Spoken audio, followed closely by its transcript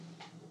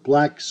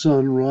Black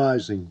Sun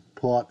Rising,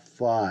 Part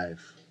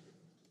 5.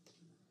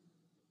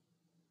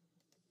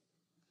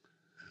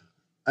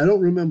 I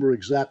don't remember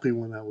exactly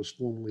when I was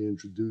formally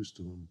introduced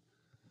to him.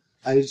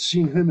 I had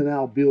seen him and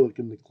Al Bielek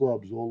in the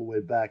clubs all the way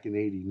back in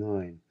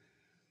 '89.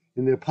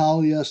 In their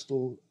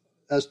polyester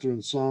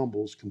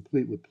ensembles,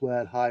 complete with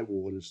plaid high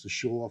waters to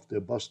show off their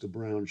Buster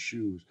Brown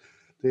shoes,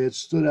 they had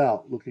stood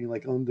out looking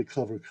like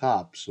undercover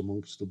cops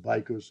amongst the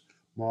bikers,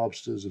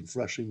 mobsters, and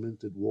freshly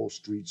minted Wall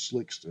Street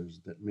slicksters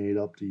that made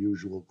up the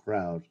usual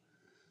crowd.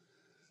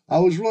 I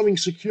was running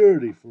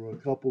security for a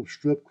couple of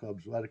strip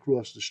clubs right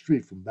across the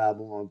street from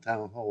Babylon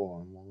Town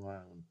Hall on Long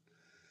Island.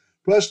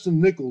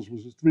 Preston Nichols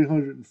was a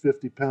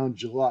 350-pound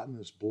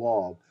gelatinous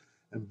blob,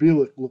 and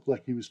Bielek looked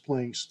like he was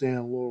playing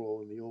Stan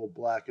Laurel in an old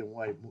black and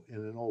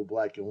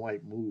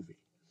white movie.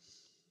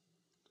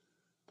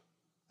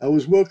 I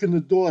was working the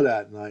door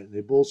that night, and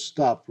they both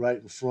stopped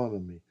right in front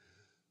of me,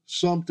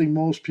 something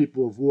most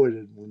people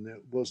avoided when there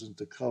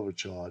wasn't a cover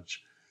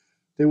charge.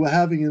 They were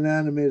having an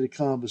animated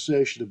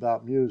conversation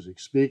about music,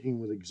 speaking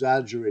with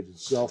exaggerated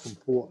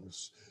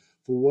self-importance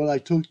for what I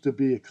took to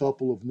be a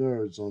couple of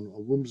nerds on a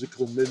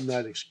whimsical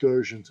midnight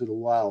excursion to the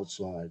wild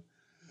side.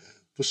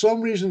 For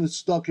some reason, it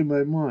stuck in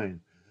my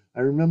mind.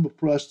 I remember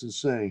Preston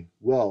saying,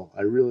 "Well,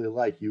 I really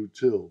like you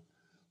too,"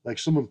 like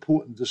some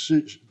important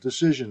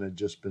decision had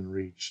just been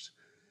reached.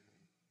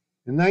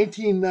 In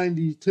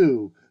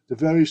 1992, the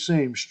very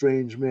same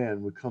strange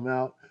man would come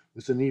out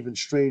with an even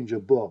stranger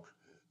book.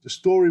 The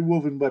story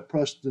woven by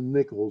Preston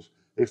Nichols,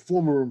 a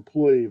former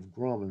employee of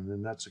Grumman,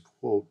 and that's a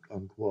quote,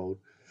 unquote,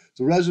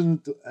 the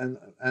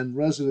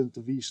resident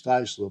of East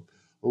Islip,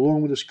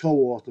 along with his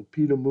co-author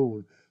Peter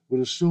Moon, would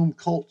assume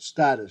cult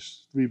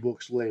status 3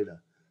 books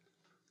later.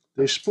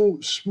 They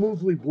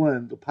smoothly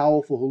blend the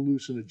powerful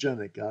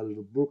hallucinogenic out of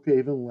the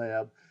Brookhaven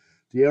lab,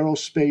 the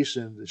aerospace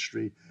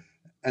industry,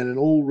 and an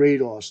old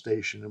radar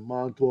station in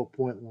Montauk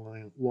Point,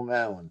 Long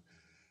Island,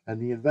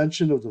 and the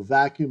invention of the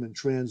vacuum and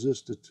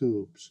transistor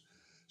tubes.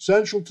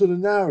 Central to the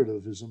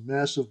narrative is a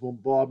massive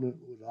bombardment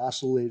with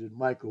oscillated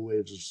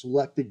microwaves of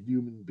selected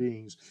human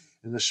beings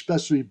in a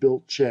specially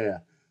built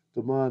chair.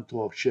 The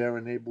Montauk chair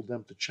enabled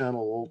them to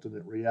channel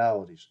alternate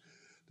realities.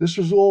 This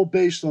was all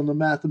based on the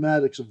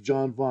mathematics of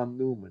John von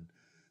Neumann.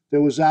 There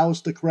was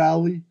Aleister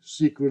Crowley,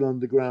 secret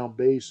underground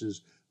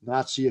bases,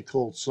 Nazi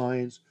occult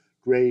science,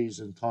 Greys,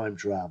 and time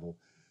travel.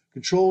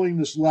 Controlling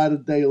this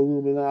latter-day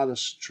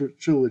Illuminatus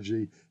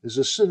trilogy is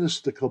a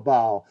sinister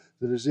cabal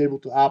that is able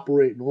to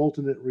operate in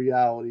alternate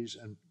realities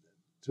and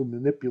to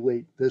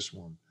manipulate this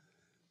one.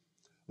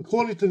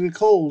 According to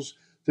Nichols,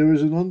 there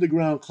is an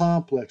underground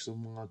complex in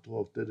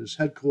Montauk that is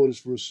headquarters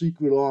for a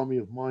secret army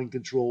of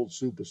mind-controlled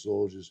super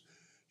soldiers.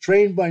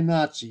 Trained by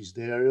Nazis,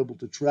 they are able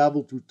to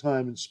travel through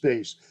time and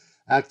space,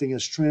 acting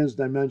as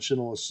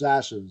trans-dimensional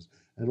assassins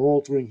and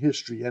altering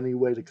history any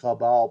way the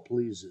cabal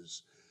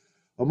pleases.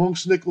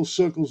 Amongst Nichols'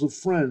 circles of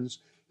friends,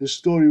 his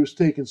story was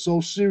taken so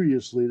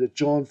seriously that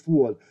John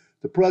Ford,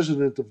 the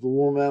president of the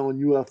Long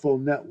Island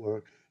UFO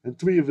Network, and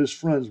 3 of his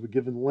friends were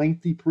given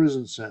lengthy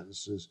prison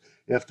sentences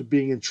after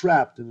being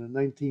entrapped in a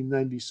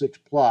 1996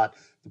 plot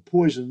to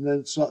poison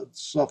then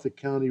Suffolk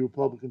County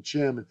Republican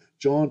Chairman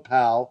John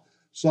Powell,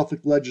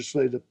 Suffolk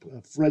legislator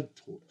Fred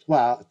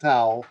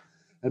Towle,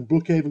 and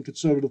Brookhaven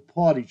Conservative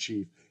Party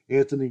chief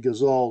Anthony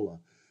Gazzola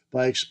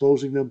by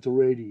exposing them to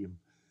radium.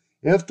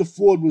 After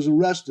Ford was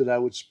arrested, I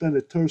would spend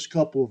a terse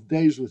couple of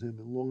days with him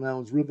in Long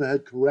Island's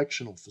Riverhead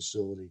Correctional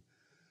Facility.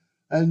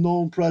 I had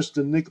known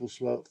Preston Nichols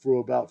for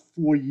about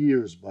 4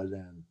 years by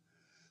then.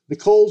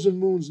 Nichols and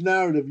Moon's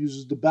narrative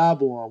uses the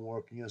Babylon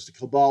working as the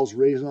cabal's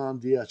raison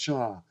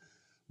d'etre.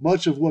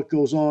 Much of what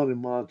goes on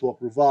in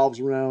Montauk revolves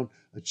around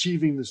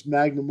achieving this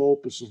magnum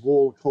opus of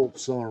all occult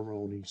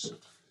ceremonies.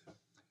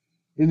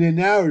 In their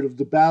narrative,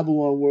 the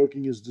Babylon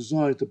working is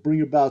designed to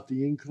bring about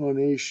the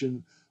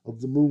incarnation of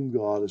the moon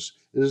goddess.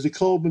 It is the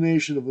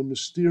culmination of a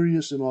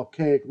mysterious and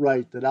archaic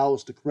rite that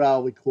Aleister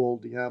Crowley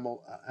called the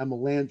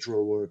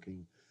Amalantra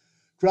working.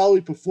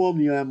 Crowley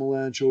performed the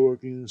Amalantra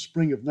working in the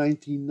spring of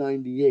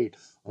 1998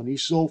 on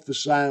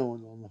Esopus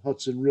Island on the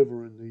Hudson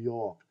River in New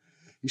York.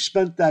 He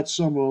spent that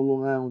summer on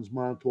Long Island's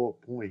Montauk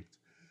Point.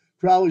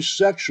 Crowley's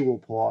sexual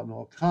partner,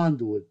 or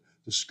conduit,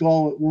 the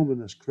Scarlet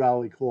Woman as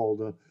Crowley called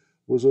her,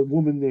 was a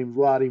woman named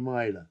Roddy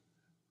Mitre.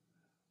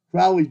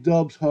 Crowley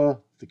dubbed her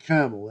the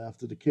Camel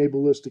after the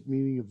Kabbalistic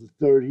meaning of the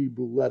 3rd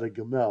Hebrew letter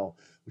Gamel,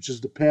 which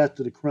is the path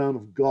to the crown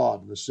of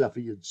God in the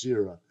Sefer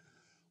Yetzirah.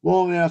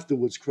 Long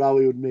afterwards,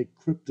 Crowley would make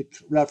cryptic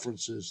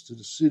references to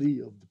the city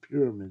of the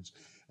pyramids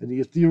and the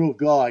ethereal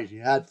guide he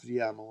had for the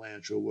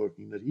Amalantra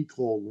working that he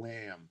called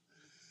Lamb.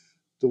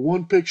 The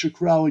one picture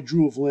Crowley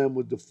drew of Lamb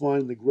would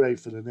define the Grey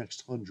for the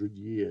next 100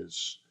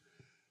 years.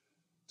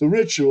 The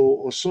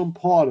ritual, or some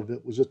part of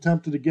it, was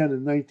attempted again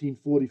in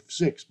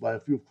 1946 by a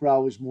few of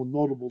Crowley's more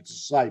notable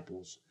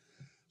disciples.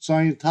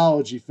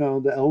 Scientology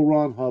founder L.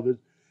 Ron Hubbard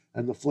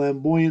and the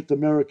flamboyant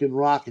American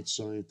rocket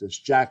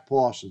scientist Jack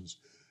Parsons,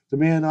 the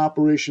man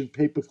Operation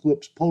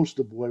Paperclip's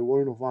poster boy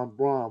Werner von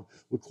Braun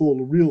would call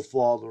the real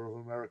father of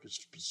America's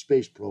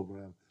space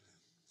program.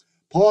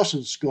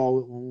 Parsons'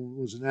 Scarlet Woman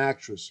was an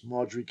actress,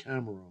 Marjorie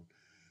Cameron.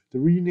 They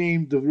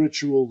renamed the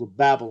ritual the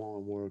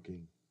Babylon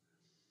Working.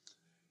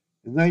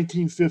 In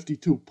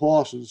 1952,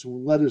 Parsons, who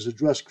in letters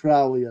addressed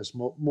Crowley as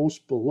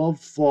most beloved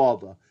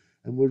father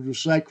and would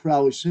recite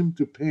Crowley's hymn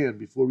to Pan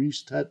before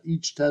each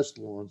test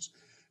launch,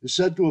 is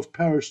said to have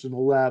perished in a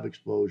lab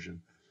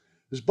explosion.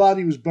 His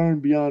body was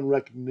burned beyond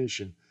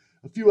recognition.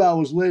 A few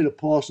hours later,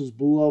 Parsons'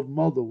 beloved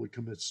mother would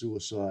commit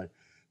suicide.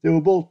 They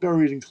were both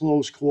buried in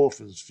closed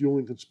coffins,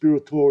 fueling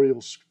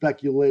conspiratorial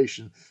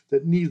speculation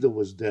that neither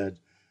was dead.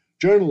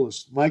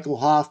 Journalist Michael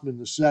Hoffman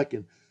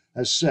II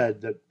has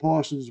said that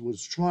Parsons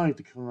was trying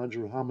to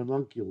conjure a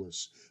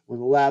homunculus when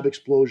the lab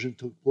explosion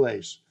took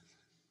place.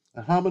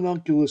 A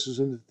homunculus is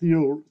an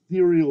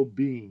ethereal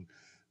being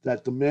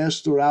that the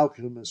master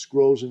alchemist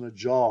grows in a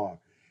jar.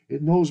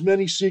 It knows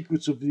many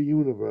secrets of the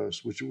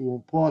universe, which it will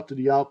impart to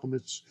the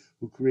alchemist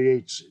who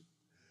creates it.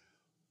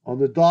 On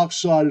the dark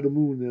side of the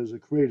moon, there is a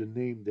crater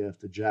named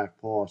after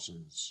Jack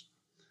Parsons.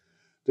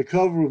 The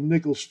cover of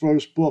Nichols'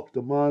 first book,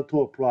 The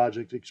Montauk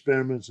Project,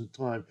 Experiments in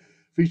Time,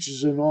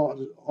 features an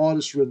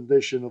artist's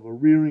rendition of a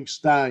rearing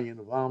stallion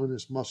of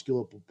ominous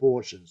muscular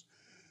proportions.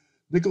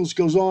 Nichols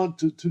goes on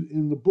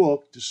in the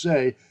book to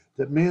say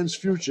that man's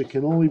future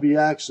can only be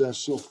accessed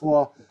so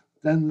far,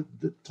 then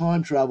the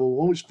time travel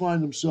will always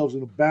find themselves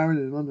in a barren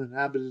and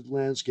uninhabited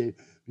landscape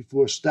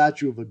before a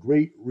statue of a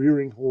great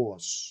rearing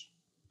horse.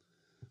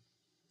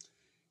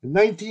 In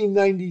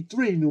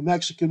 1993, New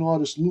Mexican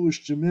artist Luis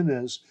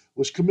Jimenez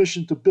was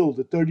commissioned to build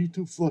a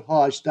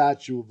 32-foot-high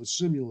statue of a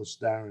similar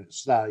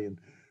stallion,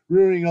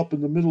 rearing up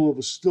in the middle of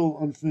a still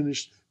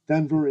unfinished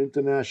Denver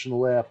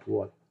International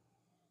Airport.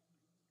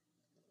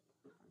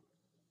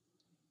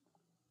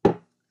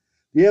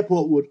 The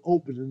airport would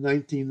open in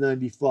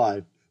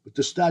 1995, but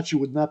the statue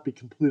would not be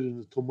completed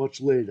until much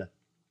later.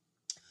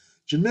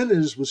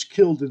 Jimenez was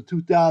killed in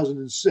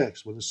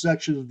 2006 when a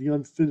section of the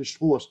unfinished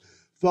horse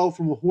fell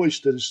from a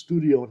hoist at his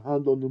studio in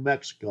Hondo, New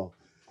Mexico.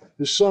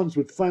 His sons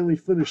would finally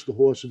finish the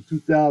horse in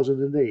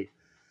 2008.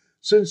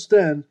 Since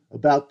then,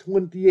 about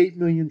 28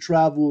 million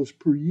travelers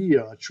per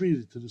year are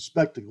treated to the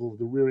spectacle of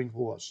the rearing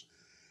horse.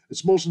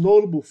 Its most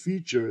notable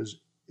feature is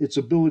its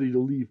ability to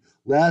leave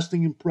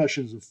lasting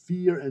impressions of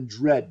fear and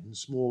dread in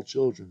small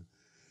children.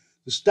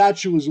 The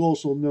statue is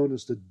also known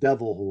as the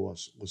Devil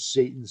Horse, or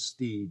Satan's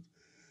Steed.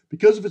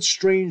 Because of its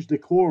strange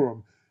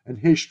decorum and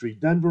history,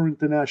 Denver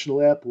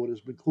International Airport has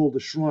been called a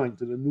shrine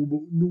to the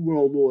New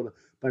World Order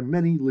by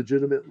many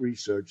legitimate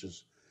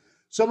researchers.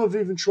 Some have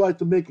even tried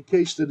to make a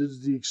case that it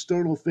is the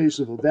external face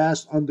of a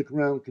vast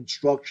underground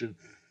construction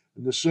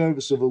in the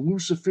service of a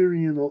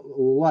Luciferian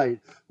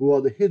light who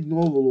are the hidden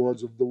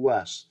overlords of the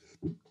West.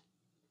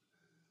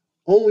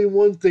 Only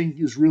one thing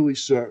is really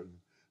certain.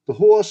 The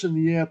horse in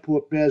the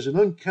airport bears an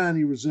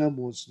uncanny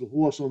resemblance to the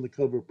horse on the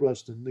cover of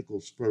Preston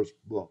Nichols' first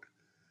book.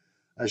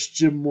 As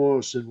Jim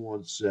Morrison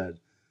once said,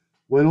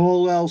 "When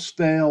all else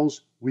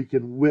fails, we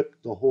can whip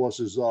the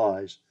horse's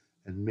eyes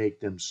and make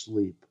them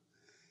sleep."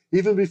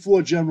 Even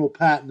before General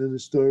Patton and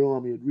his Third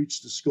Army had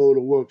reached the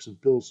Skoda Works in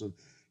Pilsen,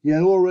 he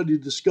had already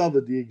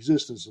discovered the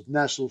existence of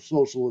National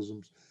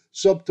Socialism's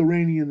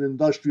subterranean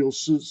industrial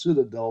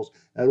citadels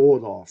at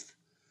Ordorf.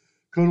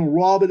 Colonel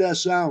Robert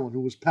S. Allen,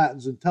 who was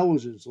Patton's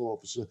intelligence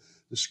officer,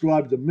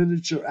 described the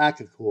miniature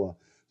Akakor.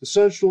 The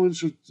central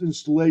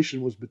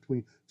installation was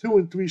between 2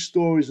 and 3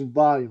 stories in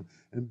volume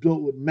and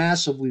built with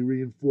massively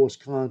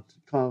reinforced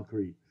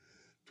concrete.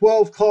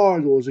 12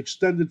 corridors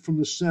extended from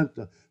the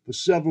center for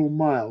several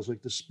miles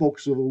like the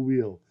spokes of a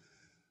wheel.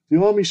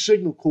 The Army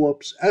Signal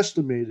Corps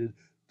estimated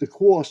the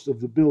cost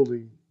of the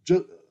building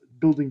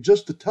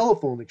just the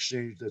telephone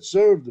exchange that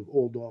served the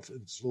Ordorf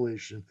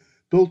installation,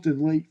 built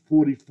in late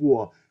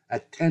 1944,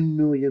 at $10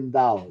 million.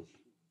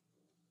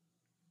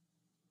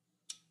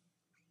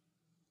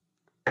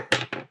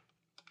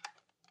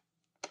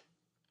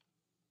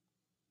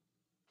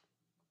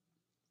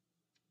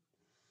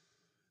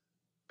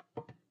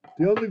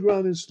 The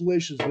underground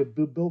installations were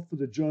built for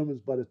the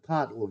Germans by the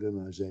TOT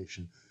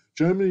organization,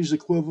 Germany's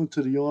equivalent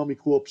to the Army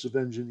Corps of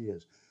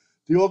Engineers.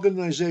 The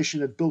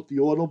organization had built the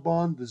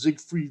Autobahn, the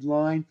Siegfried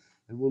Line,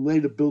 and would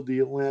later build the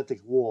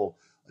Atlantic Wall,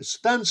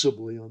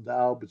 ostensibly under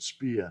Albert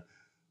Speer.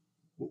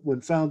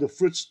 When founder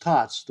Fritz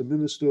Tots, the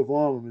Minister of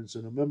Armaments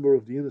and a member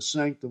of the inner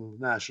sanctum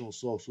of National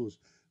Socialists,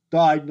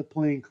 died in a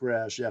plane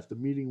crash after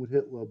meeting with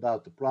Hitler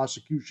about the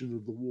prosecution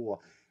of the war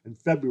in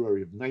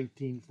February of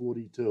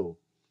 1942.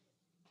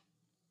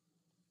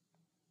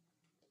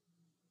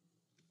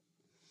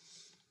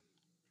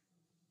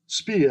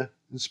 Speer,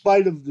 in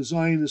spite of the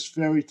Zionist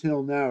fairy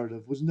tale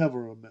narrative, was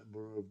never a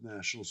member of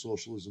National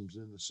Socialism's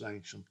inner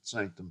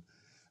sanctum.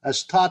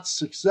 As Tott's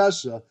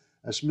successor,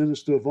 as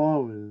Minister of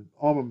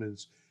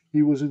Armaments,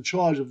 he was in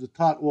charge of the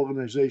TOT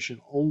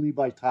organization only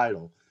by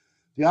title.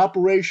 The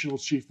operational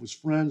chief was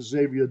Franz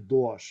Xavier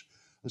Dorsch,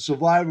 a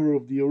survivor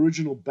of the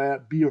original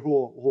Beer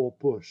Hall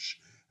Push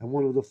and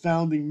one of the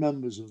founding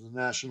members of the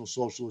National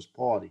Socialist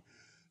Party.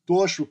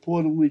 Dorsch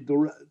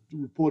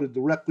reported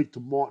directly to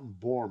Martin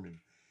Bormann.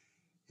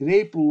 In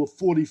April of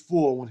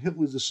 1944, when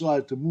Hitler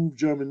decided to move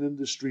German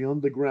industry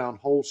underground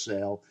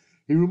wholesale,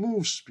 he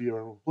removed Speer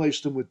and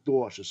replaced him with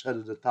Dorsch as head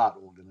of the Tat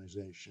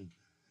organization.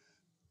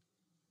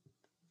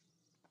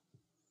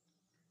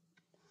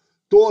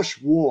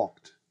 Dorsch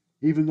walked,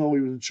 even though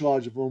he was in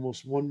charge of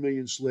almost 1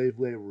 million slave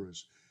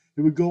laborers.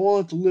 He would go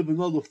on to live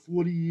another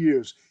 40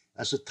 years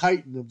as a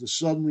titan of the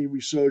suddenly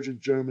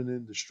resurgent German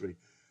industry.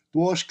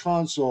 Dorsch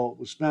Consult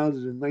was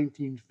founded in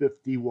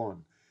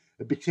 1951.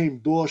 It became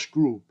Dorsch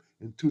Group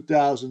in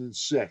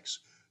 2006.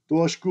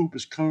 Dorsch Group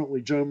is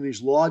currently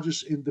Germany's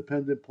largest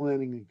independent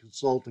planning and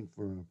consulting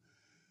firm.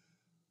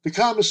 The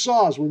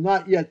commissars were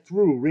not yet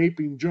through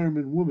raping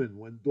German women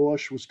when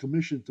Dorsch was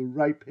commissioned to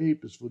write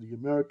papers for the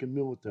American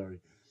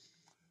military,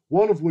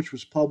 one of which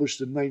was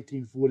published in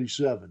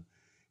 1947.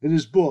 In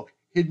his book,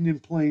 Hidden in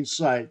Plain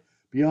Sight,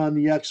 Beyond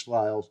the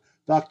X-Files,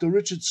 Dr.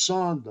 Richard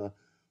Sonder,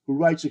 who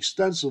writes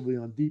extensively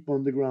on deep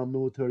underground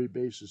military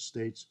bases,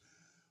 states,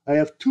 I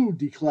have 2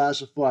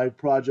 declassified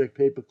project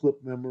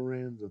paperclip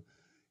memoranda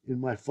in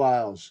my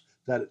files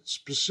that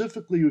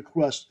specifically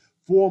request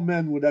 4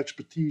 men with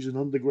expertise in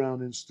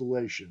underground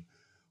installation,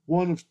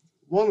 one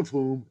of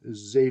whom is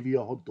Xavier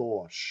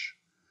Dorsch.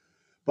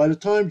 By the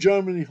time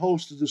Germany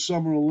hosted the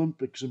Summer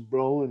Olympics in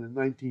Berlin in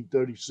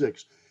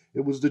 1936,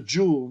 it was the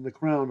jewel in the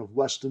crown of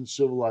Western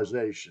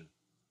civilization.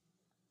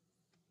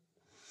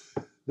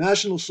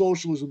 National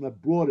Socialism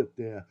had brought it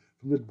there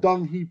from the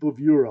dung heap of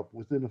Europe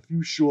within a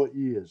few short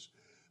years,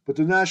 but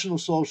the National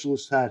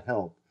Socialists had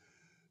help.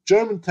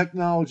 German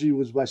technology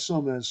was, by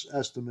some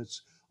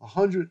estimates,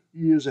 100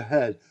 years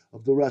ahead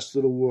of the rest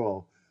of the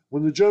world.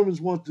 When the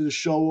Germans wanted to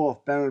show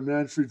off, Baron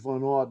Manfred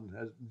von Orden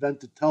had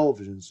invented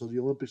television so the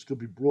Olympics could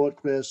be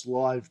broadcast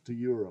live to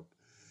Europe.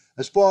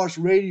 As far as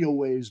radio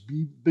waves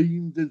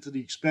beamed into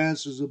the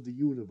expanses of the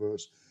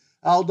universe,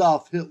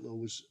 Adolf Hitler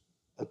was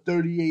a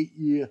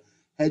 38-year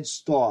head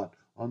start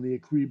on the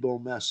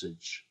Akribo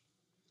message.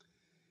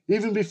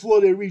 Even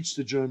before they reached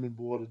the German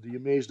border, the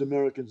amazed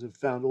Americans had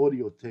found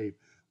audio tape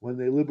when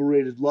they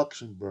liberated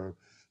Luxembourg.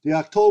 The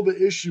October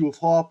issue of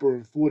Harper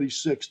in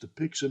 1946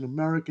 depicts an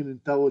American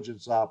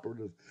intelligence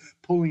operative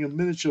pulling a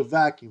miniature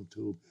vacuum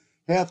tube,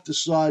 half the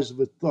size of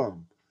a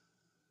thumb,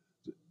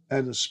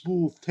 and a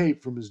spool of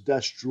tape from his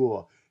desk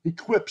drawer. He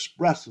quips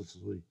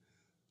breathlessly,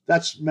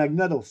 "That's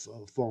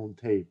magnetophone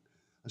tape."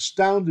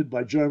 Astounded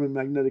by German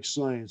magnetic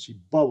science, he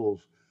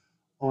bubbles,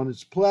 "On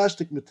its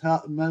plastic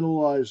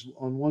metallized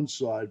on one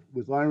side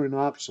with iron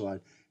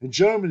oxide. In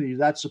Germany,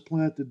 that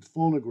supplanted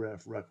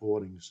phonograph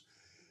recordings.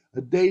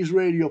 A day's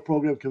radio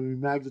program can be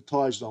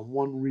magnetized on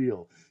one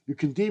reel. You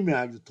can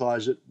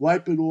demagnetize it,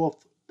 wipe it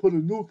off, put a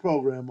new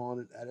program on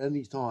it at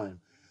any time.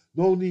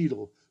 No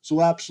needle,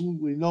 so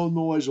absolutely no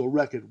noise or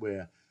record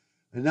wear.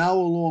 An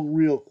hour-long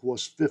reel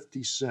costs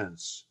 50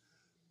 cents.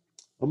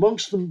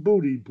 Amongst the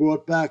booty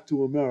brought back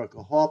to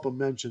America, Harper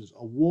mentions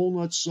a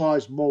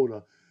walnut-sized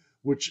motor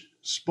which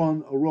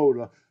spun a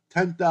rotor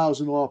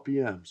 10,000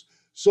 RPMs,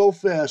 so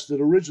fast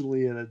that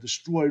originally it had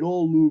destroyed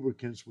all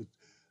lubricants with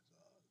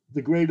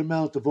the great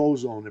amount of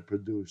ozone it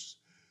produced.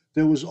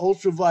 There was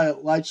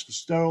ultraviolet lights for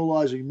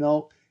sterilizing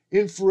milk,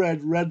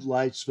 infrared red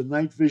lights for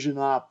night vision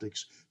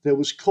optics. There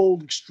was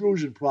cold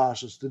extrusion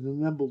process that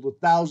enabled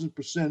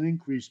 1,000%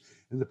 increase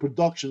in the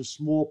production of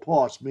small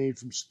parts made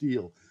from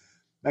steel.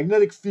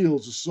 Magnetic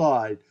fields,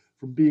 aside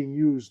from being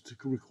used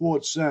to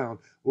record sound,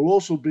 were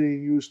also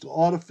being used to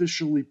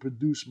artificially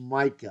produce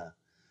mica.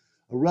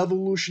 A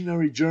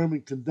revolutionary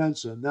German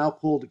condenser, now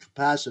called a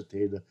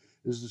capacitator,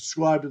 is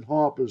described in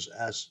Harper's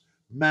as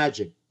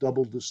magic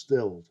double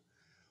distilled.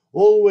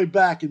 All the way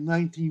back in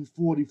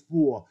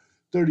 1934,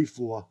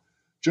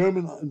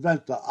 German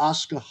inventor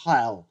Oscar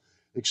Heil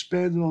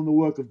expanded on the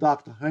work of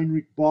Dr.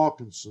 Heinrich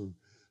Barkenson,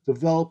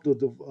 developed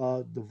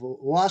the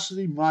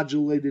velocity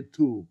modulated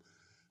tube.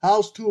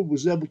 Heil's tube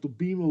was able to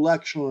beam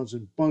electrons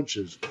in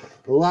bunches,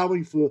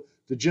 allowing for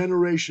the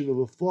generation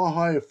of far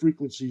higher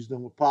frequencies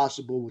than were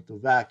possible with the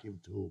vacuum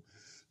tube.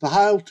 The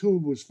Heil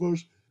tube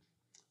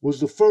was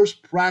the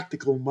first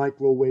practical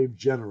microwave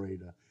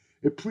generator.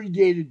 It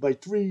predated by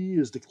 3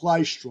 years the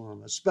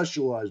Klystron, a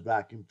specialized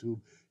vacuum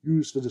tube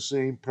used for the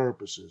same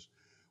purposes.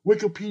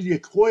 Wikipedia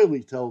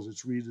coyly tells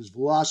its readers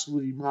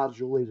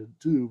velocity-modulated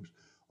tubes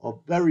are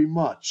very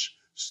much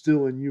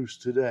still in use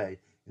today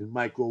in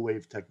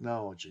microwave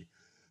technology.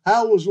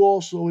 Hal was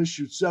also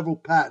issued several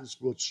patents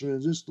for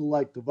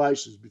transistor-like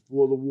devices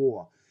before the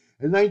war.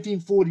 In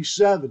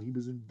 1947, he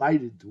was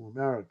invited to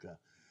America.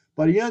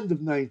 By the end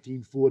of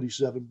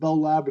 1947,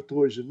 Bell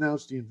Laboratories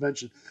announced the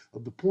invention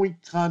of the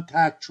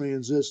point-contact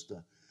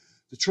transistor.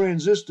 The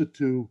transistor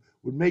tube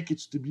would make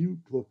its debut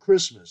for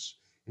Christmas.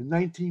 In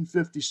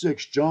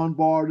 1956, John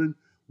Barden,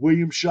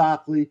 William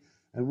Shockley,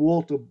 and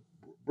Walter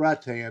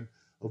Brattain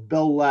of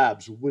Bell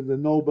Labs would win the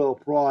Nobel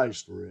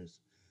Prize for it.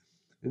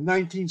 In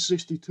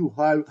 1962,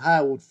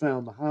 Howard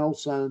found the Howell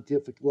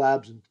Scientific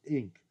Labs,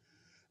 Inc.,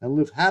 and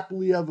lived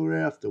happily ever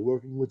after,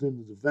 working within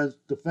the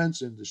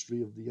defense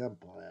industry of the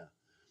empire.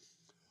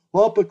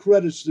 Harper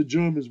credits the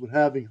Germans with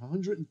having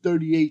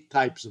 138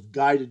 types of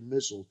guided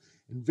missiles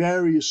in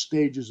various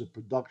stages of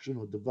production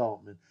or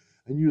development,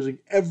 and using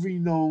every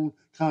known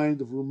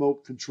kind of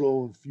remote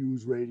control and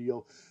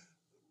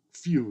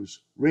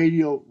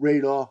radio,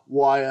 radar,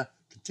 wire,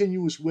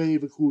 continuous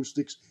wave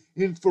acoustics,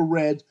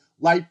 infrared,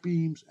 light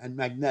beams, and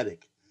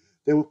magnetic.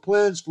 There were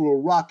plans for a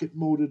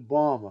rocket-motored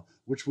bomber,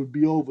 which would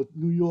be over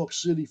New York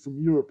City from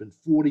Europe in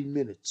 40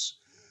 minutes.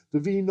 The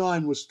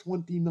V-9 was a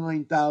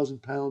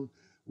 29,000-pound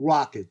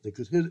rocket that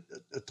could hit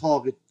a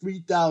target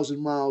 3,000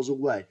 miles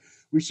away,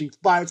 reaching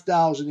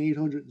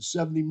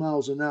 5,870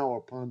 miles an hour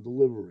upon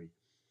delivery.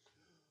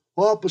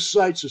 Harper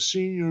cites a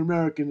senior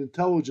American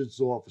intelligence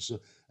officer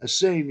as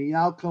saying the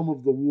outcome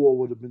of the war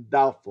would have been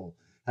doubtful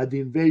had the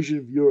invasion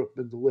of Europe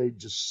been delayed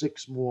just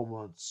 6 more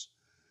months.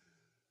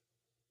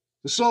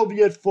 The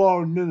Soviet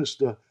foreign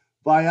minister,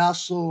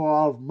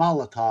 Vyacheslav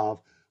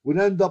Molotov, would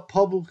end up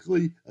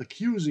publicly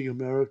accusing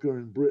America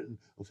and Britain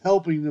of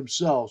helping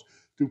themselves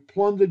through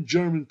plundered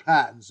German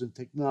patents and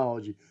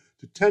technology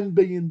to $10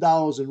 billion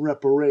in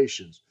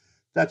reparations.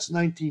 That's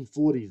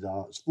 1940s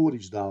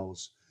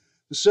dollars.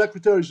 The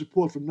Secretary's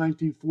report from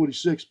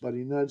 1946 by the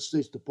United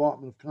States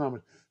Department of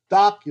Commerce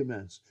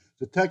documents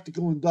the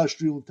Technical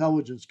Industrial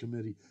Intelligence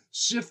Committee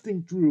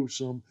sifting through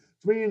some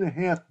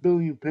 3.5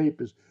 billion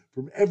papers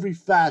from every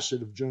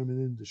facet of German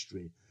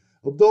industry.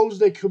 Of those,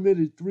 they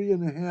committed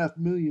 3.5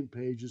 million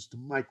pages to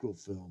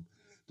microfilm.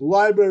 The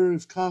Library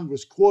of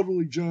Congress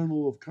Quarterly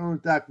Journal of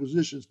Current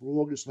Acquisitions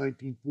for August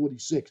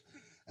 1946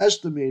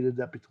 estimated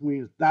that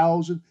between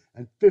 1,000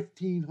 and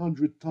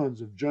 1,500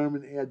 tons of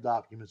German air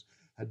documents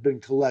had been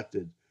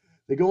collected.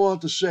 They go on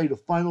to say the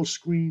final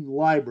screen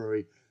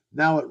library,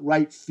 now at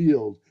Wright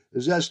Field,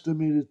 is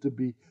estimated to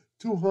be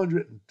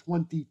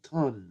 220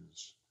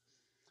 tons.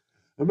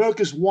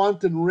 America's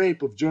wanton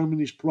rape of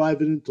Germany's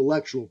private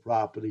intellectual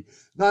property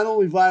not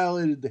only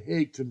violated the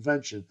Hague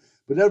Convention,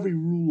 but every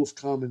rule of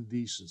common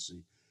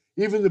decency.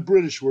 Even the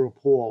British were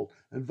appalled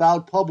and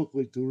vowed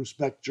publicly to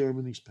respect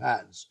Germany's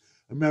patents.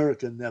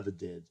 America never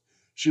did.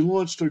 She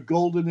launched her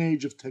golden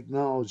age of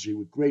technology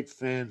with great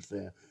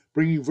fanfare,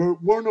 bringing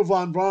Werner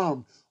von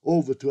Braun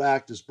over to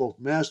act as both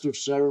master of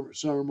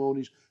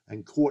ceremonies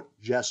and court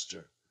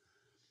jester.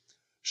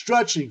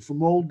 Stretching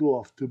from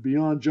Oldorf to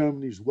beyond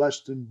Germany's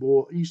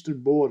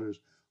eastern borders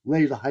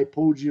lay the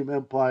hypogeum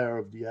empire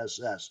of the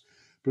SS,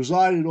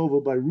 presided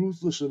over by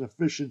ruthless and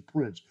efficient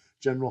Prince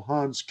General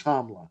Hans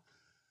Kammler.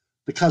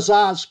 The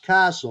Kazaz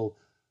Castle,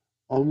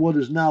 on what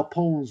is now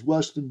Poland's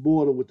western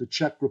border with the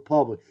Czech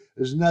Republic,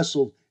 is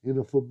nestled in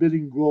a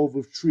forbidding grove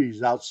of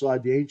trees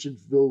outside the ancient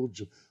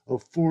village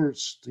of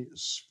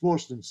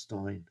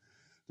Forstenstein.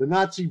 The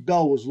Nazi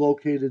Bell was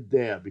located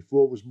there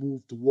before it was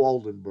moved to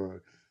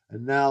Waldenburg,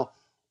 and now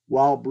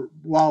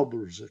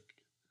Walberzik,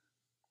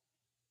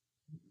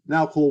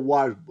 now called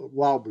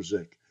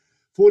Walberzik.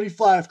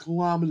 45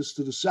 kilometers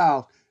to the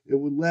south, it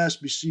would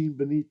last be seen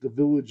beneath the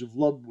village of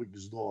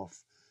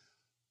Ludwigsdorf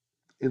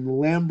in the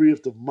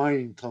labyrinth of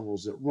mining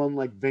tunnels that run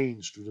like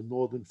veins through the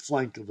northern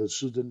flank of the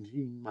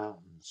Sudeten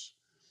Mountains.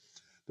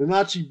 The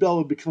Nazi Bell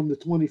had become the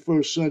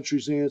 21st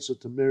century's answer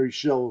to Mary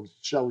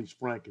Shelley's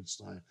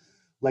Frankenstein.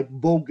 Like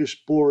bogus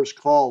Boris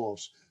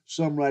Karloff's,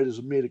 some writers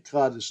have made a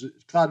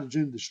cottage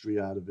industry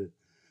out of it.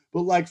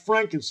 But like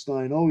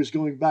Frankenstein, always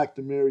going back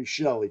to Mary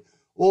Shelley,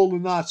 all the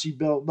Nazi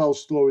Bell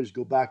stories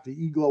go back to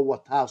Igor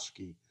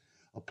Watowski,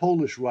 a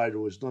Polish writer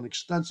who has done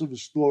extensive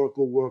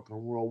historical work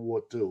on World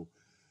War II.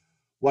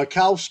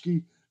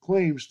 Watowski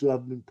claims to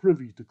have been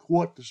privy to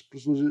court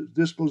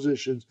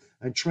dispositions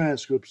and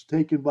transcripts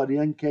taken by the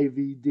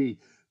NKVD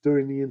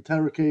during the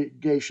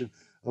interrogation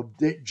of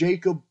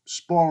Jacob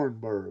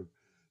Sparrenberg,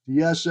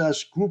 the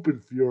SS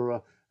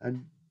Gruppenführer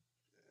and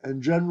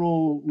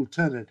General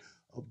Lieutenant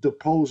of the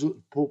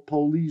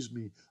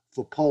Polizmy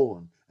for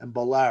Poland and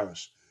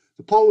Belarus.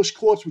 The Polish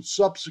courts would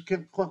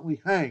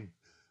subsequently hang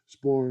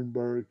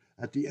Sporenberg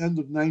at the end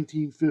of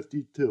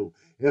 1952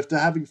 after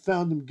having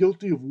found him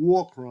guilty of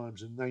war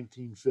crimes in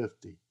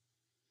 1950.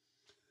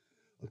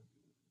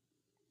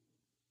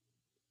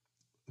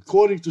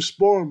 According to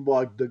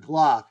Sporenberg, the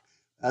Glock,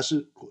 as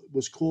it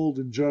was called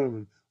in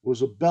German,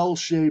 was a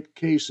bell-shaped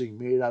casing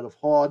made out of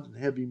hard and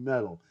heavy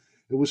metal.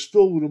 It was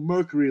filled with a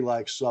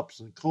mercury-like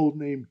substance,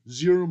 codenamed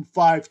Serum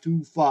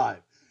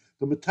 525.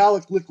 The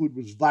metallic liquid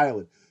was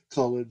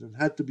violet-colored and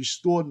had to be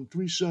stored in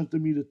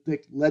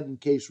 3-centimeter-thick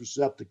lead-encased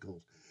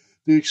receptacles.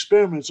 The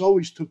experiments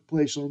always took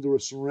place under a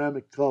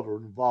ceramic cover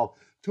and involved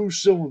 2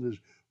 cylinders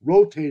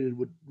rotating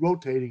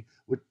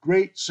with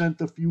great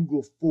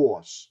centrifugal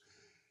force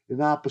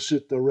in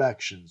opposite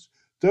directions.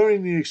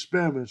 During the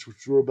experiments,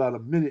 which were about a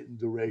minute in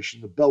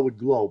duration, the bell would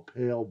glow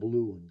pale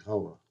blue in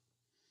color.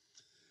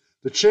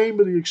 The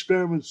chamber the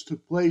experiments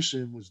took place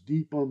in was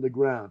deep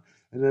underground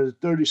and had a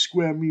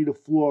 30-square-meter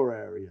floor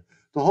area.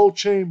 The whole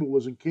chamber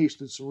was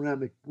encased in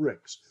ceramic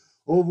bricks,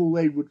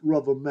 overlaid with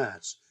rubber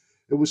mats.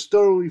 It was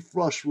thoroughly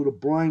flushed with a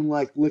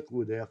brine-like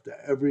liquid after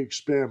every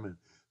experiment.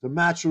 The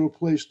mats were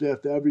replaced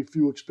after every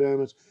few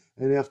experiments,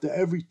 and after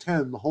every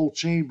 10, the whole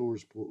chamber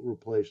was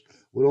replaced,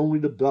 with only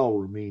the bell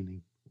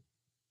remaining.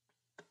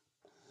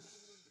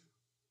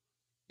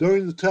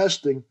 During the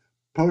testing,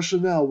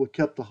 Personnel were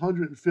kept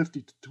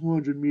 150 to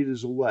 200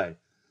 meters away.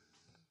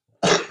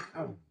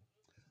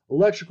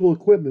 Electrical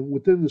equipment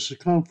within the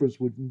circumference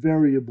would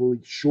invariably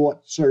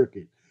short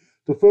circuit.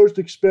 The first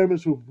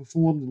experiments were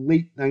performed in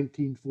late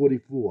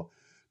 1944.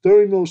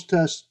 During those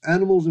tests,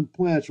 animals and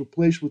plants were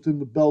placed within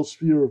the Bell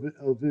sphere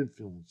of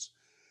influence.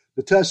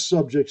 The test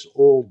subjects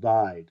all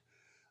died.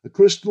 A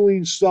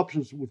crystalline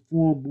substance would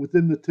form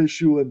within the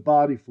tissue and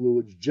body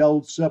fluids,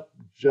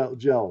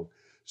 gelled,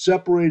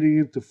 separating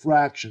into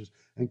fractions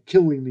and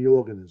killing the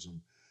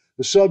organism.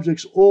 The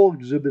subjects all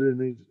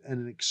exhibited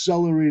an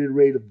accelerated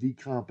rate of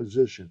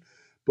decomposition,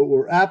 but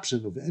were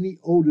absent of any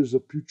odors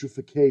of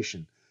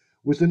putrefaction.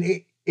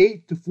 Within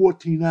 8 to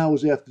 14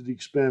 hours after the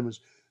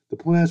experiments, the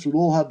plants would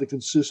all have the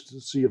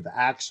consistency of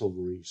axle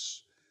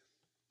grease.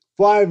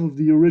 5 of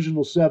the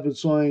original 7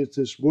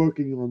 scientists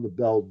working on the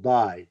Bell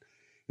died.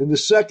 In the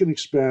second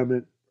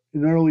experiment,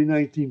 in early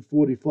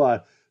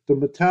 1945, the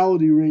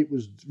mortality rate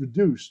was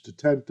reduced to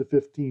 10 to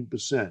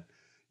 15%.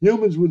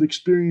 Humans would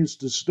experience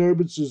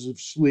disturbances of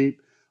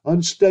sleep,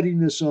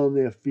 unsteadiness on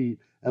their feet,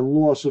 and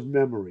loss of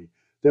memory.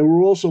 They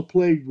were also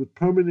plagued with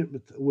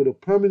a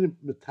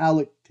permanent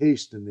metallic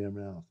taste in their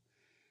mouth.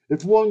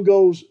 If one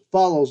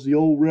follows the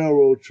old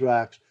railroad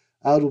tracks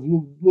out of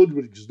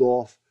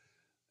Ludwigsdorf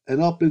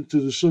and up into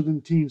the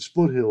Sundentines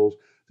foothills,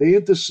 they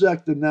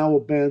intersect the now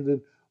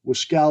abandoned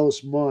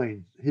Wascalis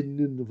mine hidden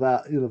in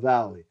a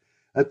valley.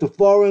 At the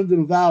far end of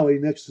the valley,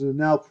 next to the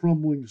now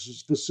crumbling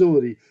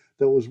facility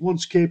that was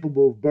once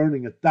capable of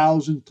burning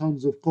 1,000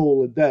 tons of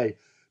coal a day,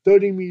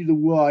 30-meter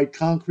wide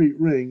concrete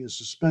ring is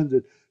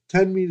suspended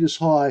 10 meters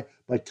high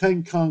by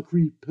 10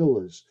 concrete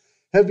pillars.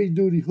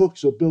 Heavy-duty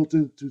hooks are built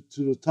into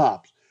the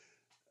tops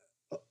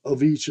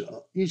of each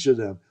of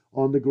them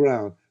on the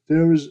ground.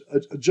 There is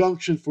a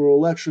junction for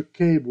electric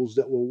cables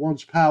that were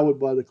once powered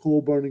by the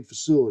coal-burning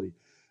facility.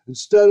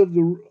 Instead of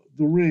the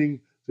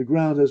ring, the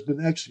ground has been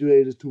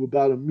excavated to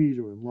about a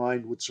meter and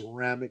lined with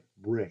ceramic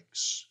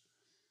bricks.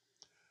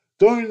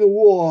 During the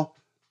war,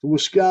 the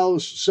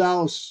Wascalis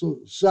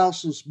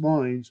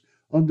mines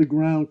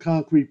underground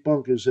concrete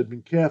bunkers had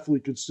been carefully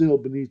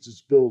concealed beneath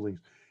its buildings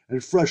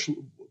and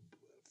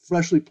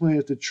freshly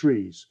planted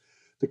trees.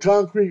 The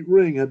concrete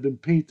ring had been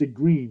painted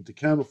green to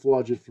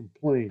camouflage it from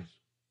planes.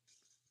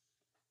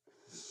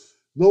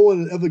 No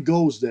one ever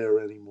goes there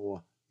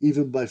anymore,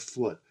 even by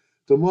foot.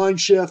 The mine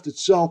shaft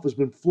itself has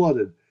been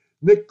flooded.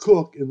 Nick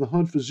Cook, in The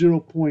Hunt for Zero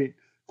Point,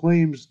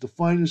 claims in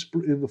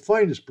the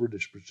finest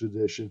British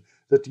tradition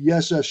that the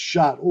SS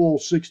shot all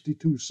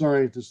 62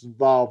 scientists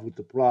involved with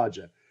the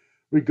project.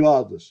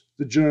 Regardless,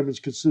 the Germans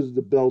considered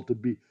the Bell to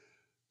be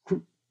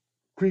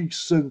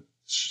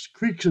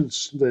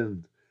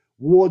Kriegsentscheidend,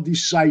 war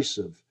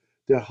decisive,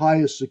 their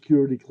highest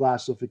security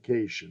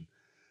classification.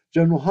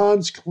 General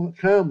Hans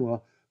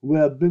Kammler, who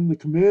had been the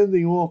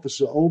commanding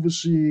officer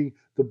overseeing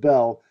the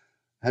Bell,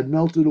 had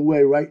melted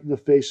away right in the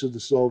face of the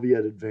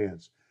Soviet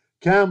advance.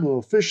 Kammler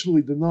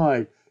officially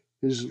denied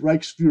his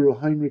Reichsfuhrer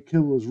Heinrich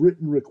Himmler's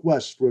written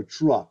request for a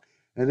truck,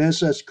 an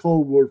SS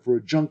code word for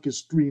a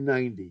Junkers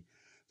 390.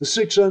 The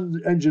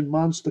 6-engine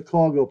monster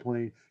cargo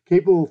plane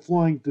capable of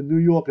flying to New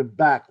York and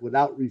back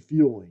without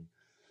refueling.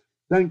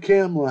 Then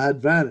Kammler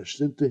had vanished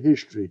into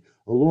history,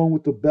 along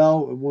with the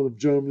Bell and one of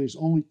Germany's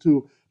only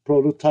 2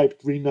 prototype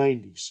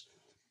 390s.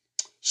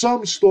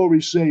 Some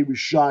stories say he was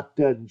shot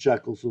dead in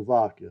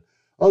Czechoslovakia,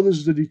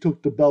 others that he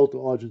took the Bell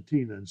to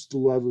Argentina, and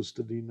still others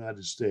to the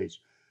United States.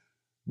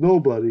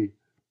 Nobody,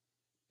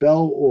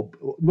 Bell,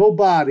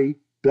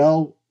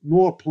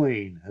 nor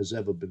plane has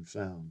ever been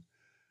found.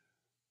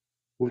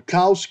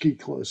 Wachowski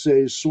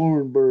says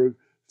Sorenberg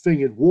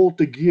fingered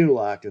Walter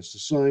Gerlach as the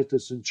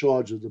scientist in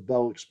charge of the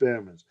Bell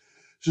experiments.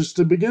 Since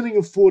the beginning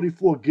of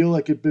 1944,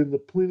 Gerlach had been the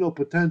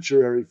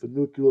plenipotentiary for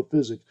nuclear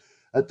physics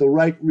at the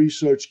Reich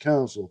Research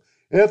Council.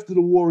 After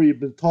the war, he had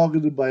been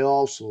targeted by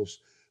Alsos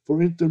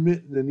for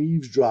intermittent and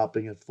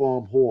eavesdropping at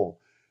Farm Hall.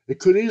 It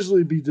could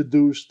easily be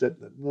deduced that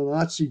the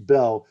Nazi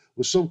Bell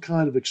was some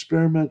kind of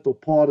experimental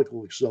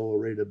particle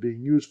accelerator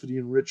being used for the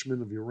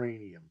enrichment of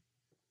uranium.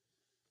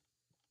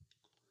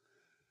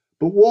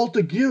 But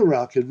Walter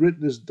Gerlach had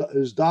written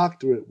his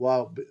doctorate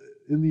while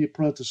in the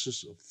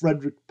apprentices of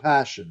Frederick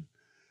Paschen,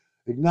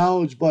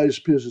 acknowledged by his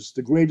peers as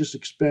the greatest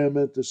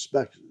experimental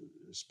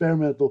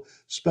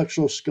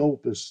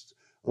spectroscopist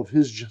of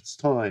his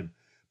time.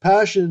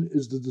 Paschen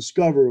is the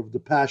discoverer of the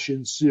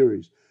Paschen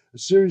series, a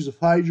series of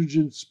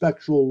hydrogen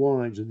spectral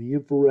lines in the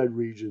infrared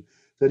region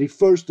that he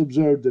first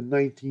observed in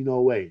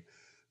 1908,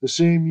 the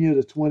same year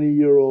the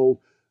 20-year-old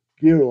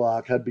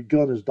Gerlach had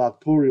begun his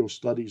doctoral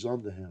studies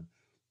under him.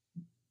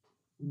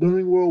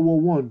 During World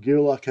War I,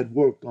 Gerlach had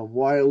worked on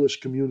wireless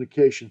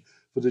communication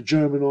for the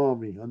German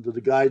army under the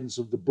guidance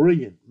of the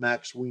brilliant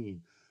Max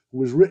Wien, who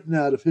was written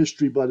out of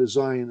history by the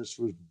Zionists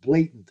for his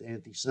blatant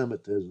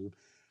anti-Semitism,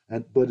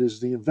 but is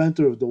the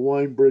inventor of the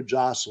Wien-Bridge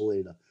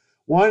oscillator.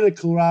 Wien had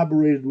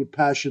collaborated with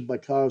Paschen by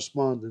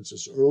correspondence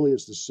as early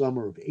as the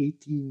summer of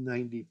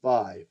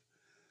 1895.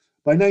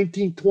 By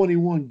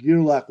 1921,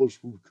 Gerlach was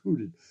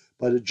recruited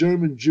by the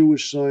German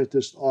Jewish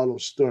scientist Otto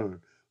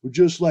Stern, who,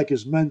 just like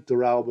his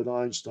mentor Albert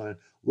Einstein,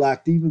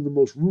 lacked even the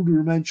most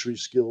rudimentary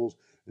skills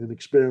in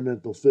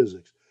experimental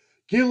physics.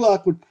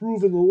 Gerlach would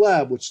prove in the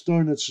lab what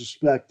Stern had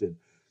suspected.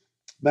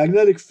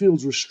 Magnetic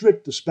fields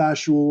restrict the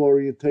spatial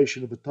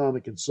orientation of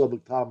atomic and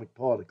subatomic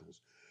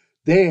particles.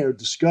 Their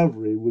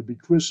discovery would be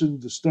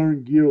christened the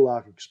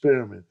Stern-Gerlach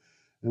experiment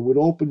and would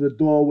open the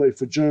doorway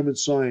for German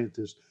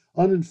scientists,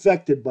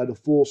 uninfected by the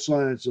false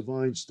science of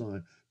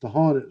Einstein, to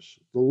harness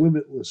the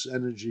limitless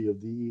energy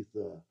of the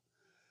ether.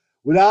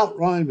 Without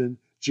Riemann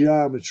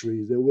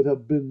geometry, there would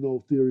have been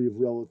no theory of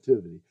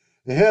relativity.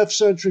 A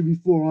half-century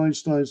before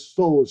Einstein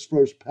stole his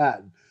first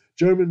patent,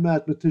 German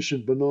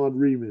mathematician Bernard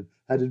Riemann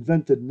had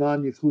invented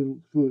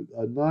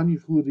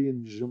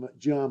non-Euclidean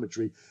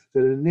geometry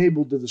that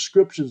enabled the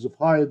descriptions of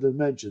higher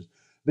dimensions,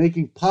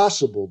 making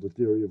possible the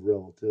theory of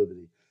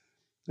relativity.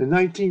 In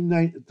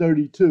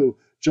 1932,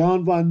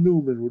 John von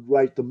Neumann would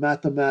write the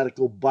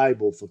mathematical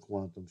Bible for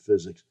quantum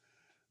physics,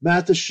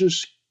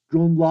 Mathematische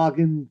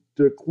Grundlagen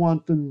der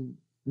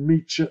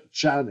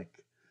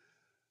Quantenmechanik.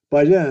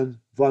 By then,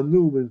 von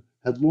Neumann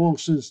had long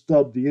since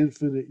dubbed the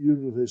infinite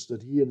universe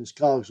that he and his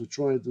colleagues were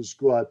trying to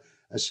describe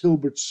as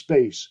Hilbert's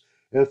space,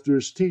 after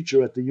his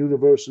teacher at the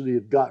University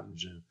of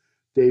Göttingen,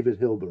 David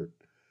Hilbert.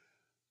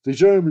 The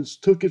Germans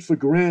took it for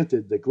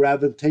granted that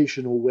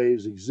gravitational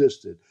waves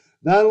existed,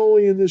 not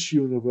only in this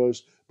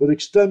universe, but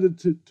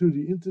extended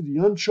into the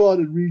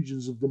uncharted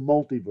regions of the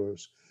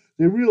multiverse.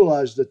 They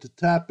realized that to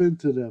tap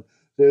into them,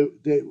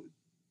 they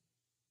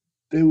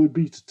would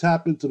be to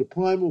tap into the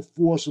primal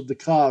force of the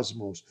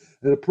cosmos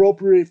and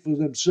appropriate for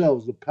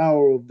themselves the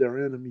power of their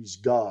enemy's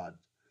God.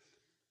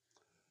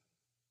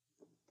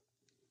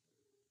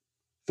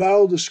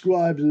 Farrell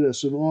describes it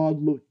as an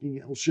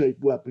odd-looking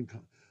L-shaped weapon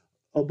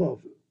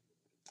above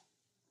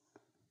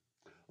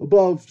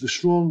the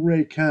strong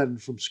ray cannon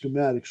from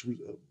schematics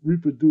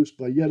reproduced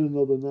by yet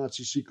another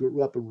Nazi secret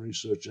weapon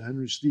researcher,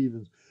 Henry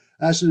Stevens,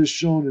 as it is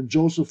shown in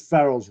Joseph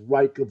Farrell's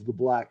Reich of the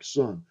Black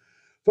Sun.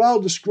 Farrell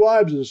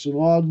describes it as an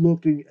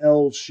odd-looking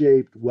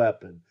L-shaped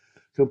weapon,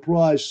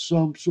 comprised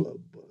some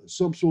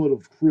sort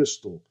of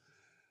crystal,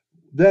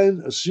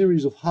 then a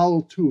series of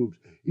hollow tubes,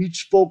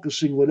 each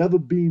focusing whatever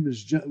beam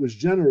was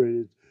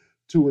generated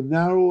to a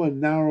narrower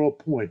and narrower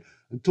point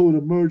until it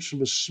emerged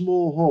from a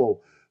small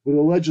hole with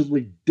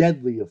allegedly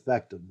deadly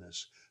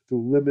effectiveness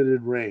through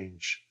limited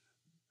range.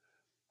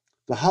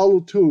 The hollow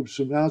tubes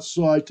from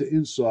outside to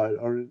inside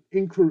are in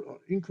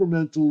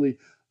incrementally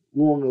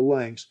longer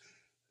lengths,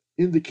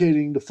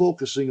 indicating the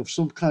focusing of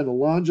some kind of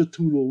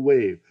longitudinal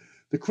wave.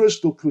 The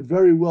crystal could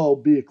very well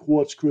be a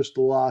quartz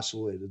crystal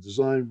oscillator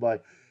designed by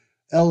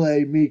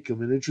L.A.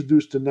 Meekum and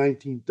introduced in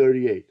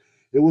 1938.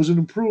 It was an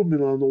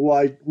improvement on the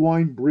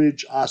Wine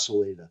Bridge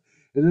oscillator.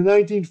 In the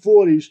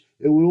 1940s,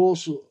 it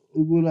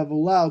would have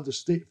allowed the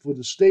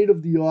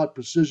state-of-the-art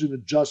precision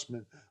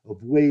adjustment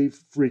of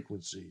wave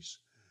frequencies.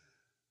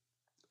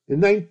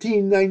 In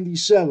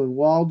 1997,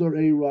 Wilder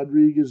A.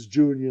 Rodriguez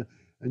Jr.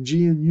 and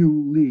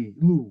Jian-Yu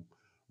Liu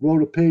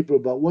wrote a paper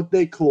about what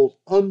they called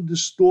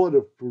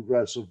undistorted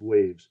progressive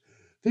waves.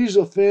 These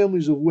are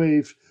families of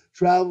waves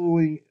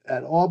traveling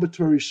at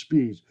arbitrary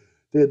speeds.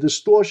 They are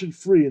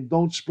distortion-free and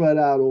don't spread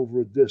out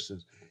over a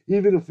distance.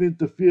 Even if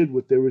interfered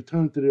with, they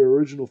return to their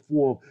original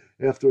form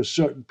after a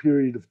certain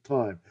period of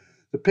time.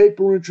 The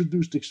paper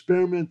introduced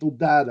experimental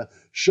data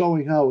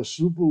showing how a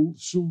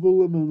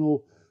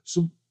subliminal,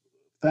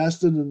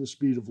 faster than the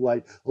speed of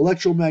light,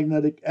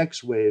 electromagnetic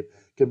X-wave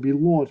can be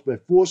launched by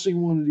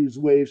forcing one of these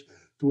waves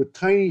to a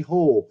tiny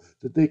hole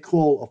that they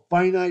call a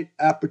finite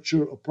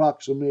aperture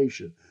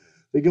approximation.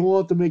 They go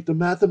on to make the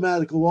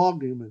mathematical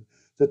argument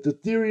that the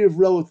theory of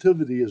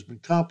relativity has been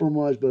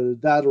compromised by the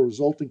data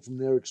resulting from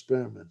their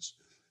experiments.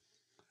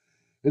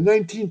 In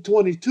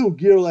 1922,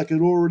 Gerlach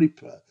had already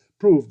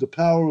proved the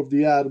power of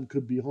the atom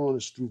could be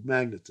harnessed through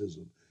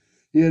magnetism.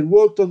 He had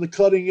worked on the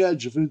cutting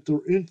edge of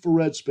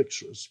infrared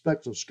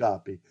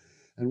spectroscopy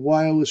and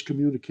wireless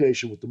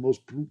communication with the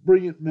most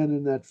brilliant men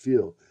in that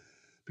field.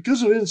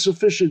 Because of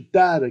insufficient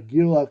data,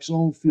 Gerlach's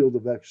own field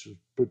of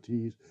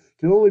expertise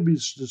can only be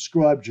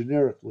described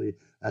generically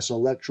as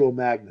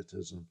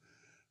electromagnetism.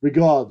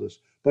 Regardless,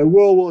 by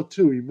World War